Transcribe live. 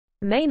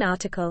Main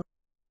article.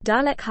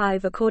 Dalek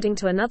Hive. According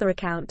to another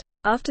account,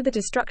 after the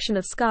destruction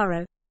of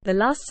Skaro, the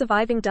last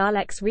surviving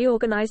Daleks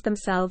reorganized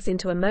themselves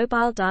into a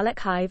mobile Dalek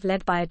hive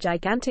led by a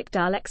gigantic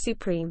Dalek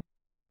Supreme.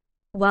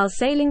 While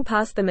sailing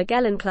past the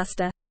Magellan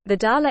cluster, the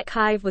Dalek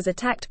hive was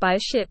attacked by a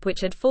ship which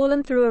had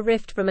fallen through a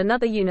rift from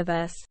another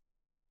universe.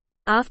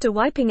 After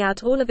wiping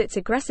out all of its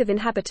aggressive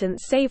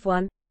inhabitants save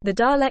one, the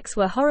Daleks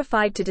were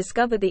horrified to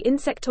discover the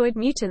insectoid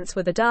mutants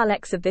were the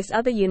Daleks of this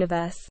other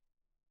universe.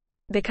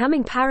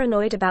 Becoming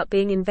paranoid about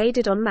being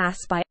invaded en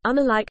masse by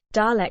unalike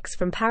Daleks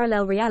from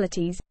parallel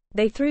realities,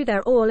 they threw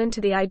their all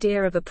into the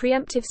idea of a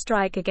preemptive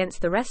strike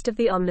against the rest of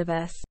the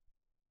Omniverse.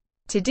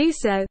 To do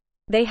so,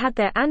 they had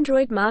their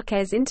android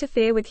Marquez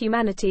interfere with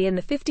humanity in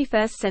the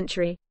 51st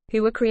century,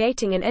 who were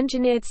creating an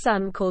engineered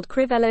sun called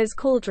Crivello's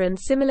Cauldron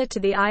similar to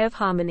the Eye of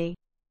Harmony.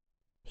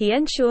 He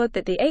ensured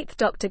that the Eighth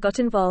Doctor got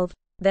involved,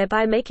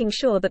 thereby making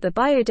sure that the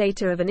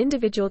biodata of an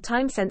individual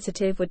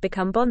time-sensitive would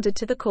become bonded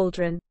to the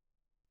cauldron.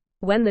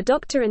 When the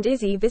Doctor and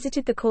Izzy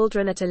visited the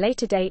cauldron at a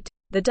later date,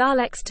 the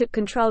Daleks took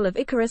control of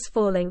Icarus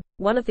Falling,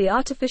 one of the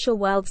artificial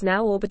worlds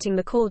now orbiting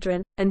the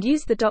cauldron, and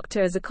used the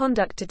Doctor as a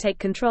conduct to take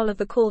control of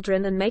the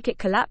cauldron and make it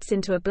collapse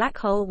into a black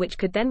hole which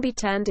could then be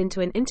turned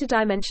into an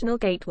interdimensional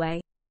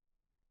gateway.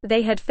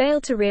 They had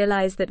failed to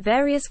realize that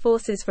various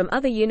forces from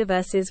other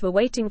universes were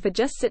waiting for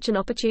just such an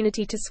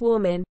opportunity to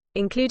swarm in,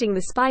 including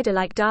the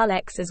spider-like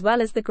Daleks as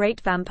well as the great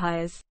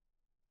vampires.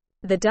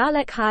 The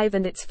Dalek hive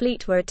and its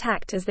fleet were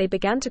attacked as they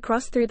began to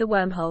cross through the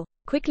wormhole,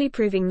 quickly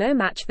proving no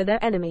match for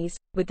their enemies,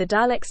 with the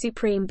Dalek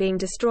Supreme being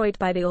destroyed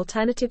by the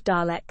alternative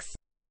Daleks.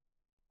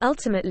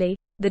 Ultimately,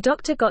 the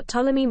Doctor got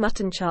Ptolemy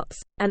Muttonchops,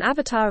 an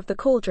avatar of the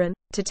cauldron,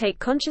 to take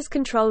conscious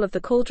control of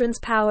the cauldron's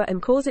power and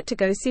cause it to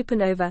go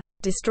supernova,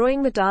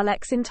 destroying the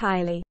Daleks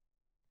entirely.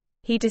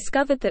 He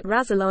discovered that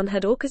Rassilon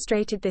had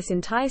orchestrated this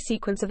entire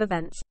sequence of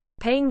events,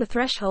 paying the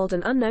Threshold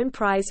an unknown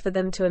prize for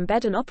them to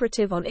embed an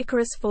operative on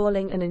Icarus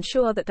Falling and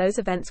ensure that those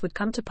events would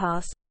come to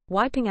pass,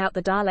 wiping out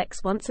the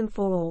Daleks once and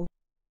for all.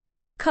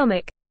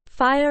 Comic.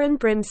 Fire and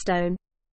Brimstone.